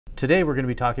Today we're going to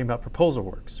be talking about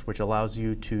ProposalWorks, which allows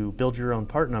you to build your own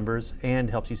part numbers and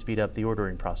helps you speed up the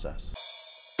ordering process.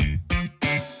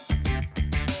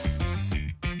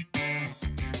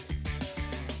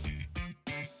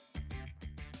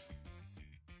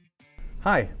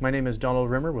 Hi, my name is Donald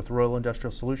Rimmer with Royal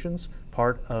Industrial Solutions,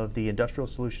 part of the Industrial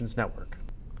Solutions Network.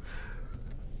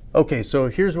 Okay, so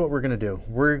here's what we're going to do.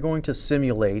 We're going to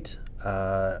simulate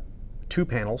two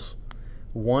panels.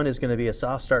 One is going to be a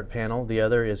soft start panel, the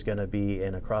other is going to be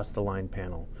an across the line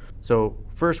panel. So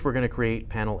first we're going to create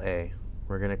panel A.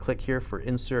 We're going to click here for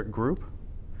Insert Group.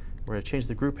 We're going to change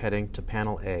the group heading to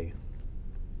Panel A.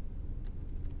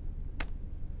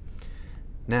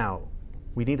 Now,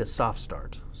 we need a soft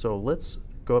start. So let's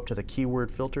go up to the keyword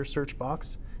filter search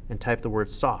box and type the word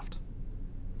soft.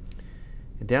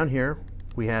 And down here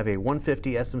we have a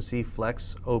 150 SMC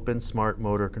Flex Open Smart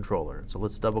Motor Controller. So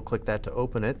let's double click that to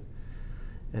open it.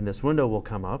 And this window will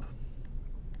come up.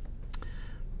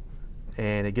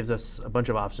 And it gives us a bunch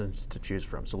of options to choose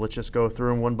from. So let's just go through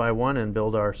them one by one and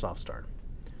build our soft start.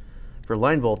 For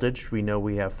line voltage, we know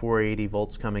we have 480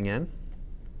 volts coming in.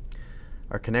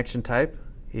 Our connection type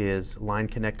is line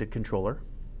connected controller.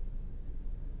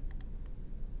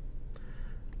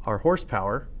 Our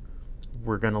horsepower,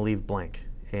 we're going to leave blank.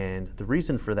 And the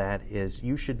reason for that is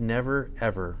you should never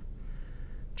ever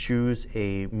choose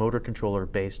a motor controller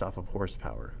based off of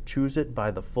horsepower. Choose it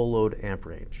by the full load amp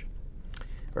range,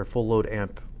 or full load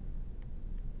amp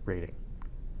rating.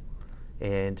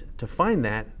 And to find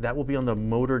that, that will be on the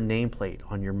motor nameplate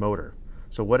on your motor.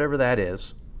 So whatever that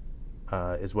is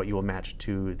what you will match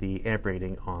to the amp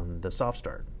rating on the soft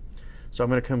start. So I'm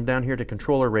going to come down here to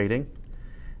controller rating,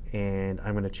 and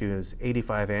I'm going to choose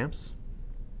 85 amps.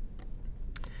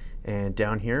 And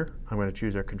down here, I'm going to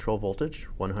choose our control voltage,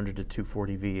 100 to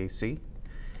 240 VAC.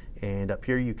 And up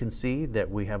here you can see that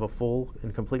we have a full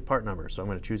and complete part number. So I'm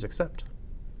going to choose accept.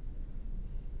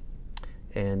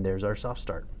 And there's our soft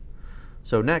start.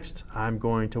 So next, I'm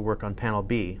going to work on panel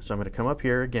B. So I'm going to come up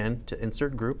here again to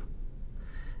insert group,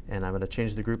 and I'm going to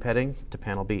change the group heading to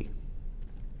panel B.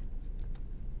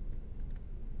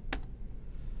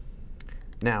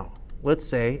 Now, let's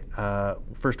say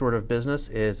first order of business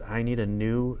is I need a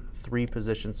new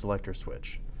 3-position selector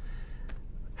switch.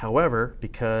 However,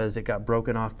 because it got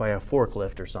broken off by a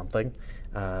forklift or something,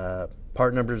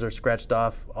 part numbers are scratched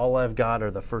off. All I've got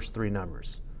are the first 3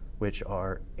 numbers, which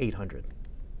are 800.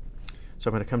 So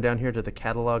I'm going to come down here to the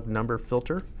catalog number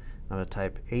filter. I'm going to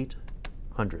type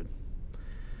 800.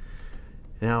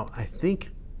 Now, I think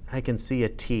I can see a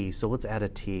T, so let's add a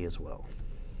T as well.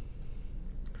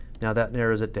 Now that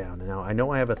narrows it down. Now I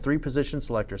know I have a 3-position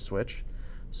selector switch,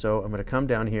 so I'm going to come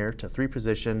down here to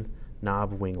 3-position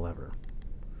knob wing lever.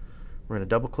 We're going to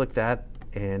double click that,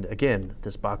 and again,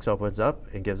 this box opens up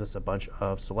and gives us a bunch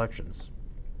of selections.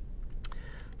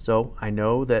 So I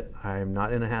know that I'm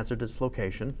not in a hazardous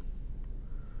location.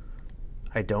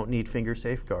 I don't need finger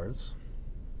safeguards.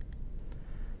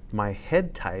 My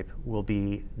head type will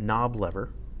be knob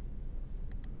lever.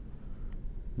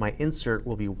 My insert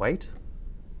will be white.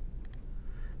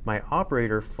 My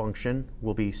operator function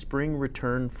will be spring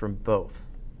return from both.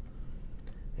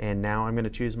 And now I'm going to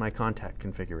choose my contact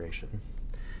configuration.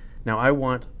 Now I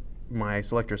want my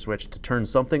selector switch to turn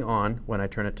something on when I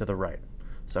turn it to the right.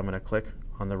 So I'm going to click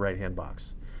on the right-hand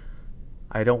box.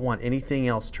 I don't want anything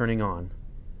else turning on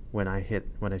when I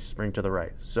spring to the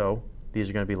right. So these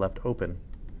are going to be left open.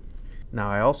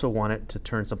 Now I also want it to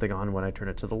turn something on when I turn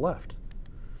it to the left.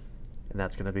 And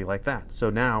that's going to be like that. So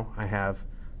now I have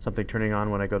something turning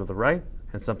on when I go to the right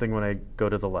and something when I go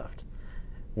to the left.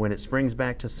 When it springs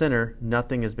back to center,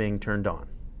 nothing is being turned on.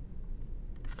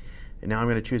 And now I'm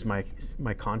going to choose my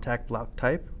contact block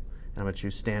type, and I'm going to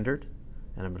choose standard,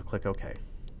 and I'm going to click OK.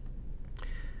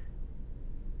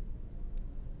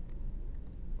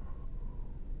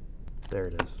 There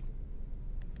it is.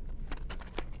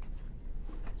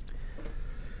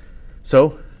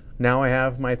 So now I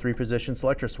have my 3-position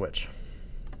selector switch.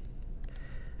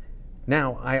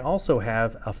 Now I also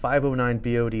have a 509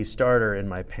 BOD starter in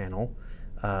my panel,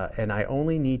 and I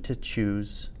only need to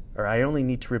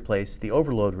replace the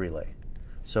overload relay.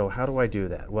 So how do I do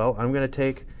that? Well, I'm going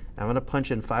to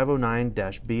punch in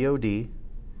 509-BOD in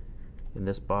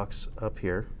this box up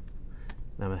here,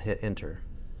 and I'm going to hit enter.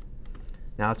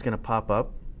 Now it's going to pop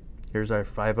up. Here's our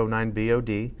 509 BOD.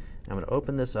 I'm going to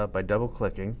open this up by double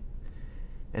clicking,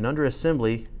 and under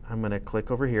assembly I'm going to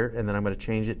click over here, and then I'm going to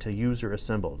change it to user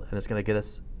assembled, and it's going to get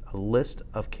us a list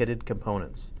of kitted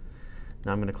components.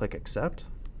 Now I'm going to click accept,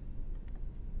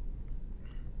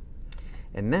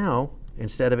 and now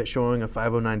instead of it showing a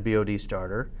 509 BOD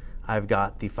starter, I've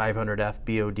got the 500F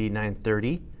BOD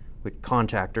 930 with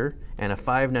contactor and a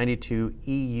 592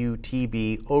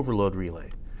 EUTB overload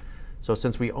relay. So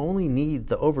since we only need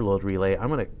the overload relay, I'm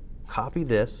going to copy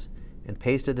this and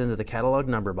paste it into the catalog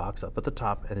number box up at the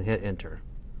top and hit enter.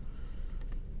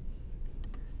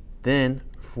 Then,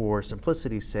 for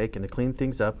simplicity's sake and to clean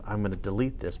things up, I'm going to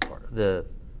delete this part, the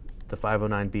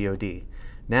 509 BOD.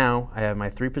 Now I have my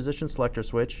 3-position selector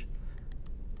switch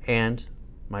and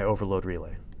my overload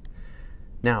relay.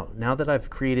 Now that I've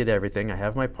created everything, I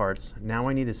have my parts, now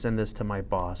I need to send this to my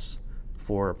boss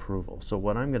for approval. So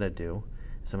what I'm going to do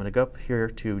is I'm going to go up here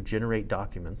to Generate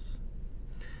Documents,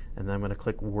 and then I'm going to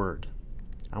click Word.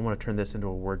 I want to turn this into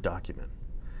a Word document,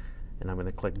 and I'm going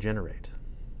to click Generate.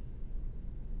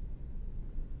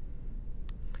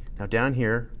 Now down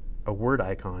here, a Word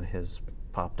icon has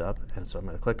popped up, and so I'm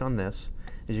going to click on this.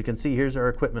 As you can see, here's our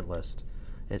equipment list.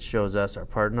 It shows us our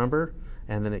part number,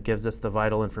 and then it gives us the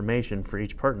vital information for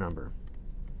each part number.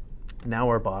 Now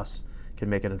our boss can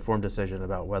make an informed decision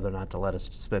about whether or not to let us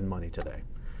spend money today.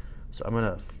 So I'm going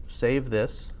to save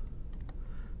this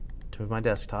to my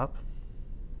desktop.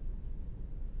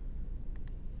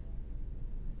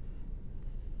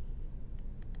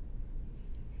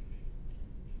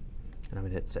 And I'm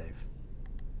going to hit save.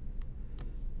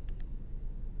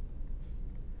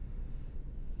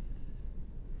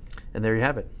 And there you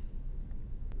have it.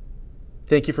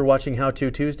 Thank you for watching How To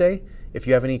Tuesday. If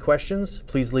you have any questions,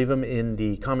 please leave them in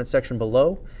the comment section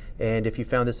below. And if you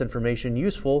found this information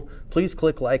useful, please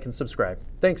click like and subscribe.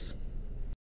 Thanks.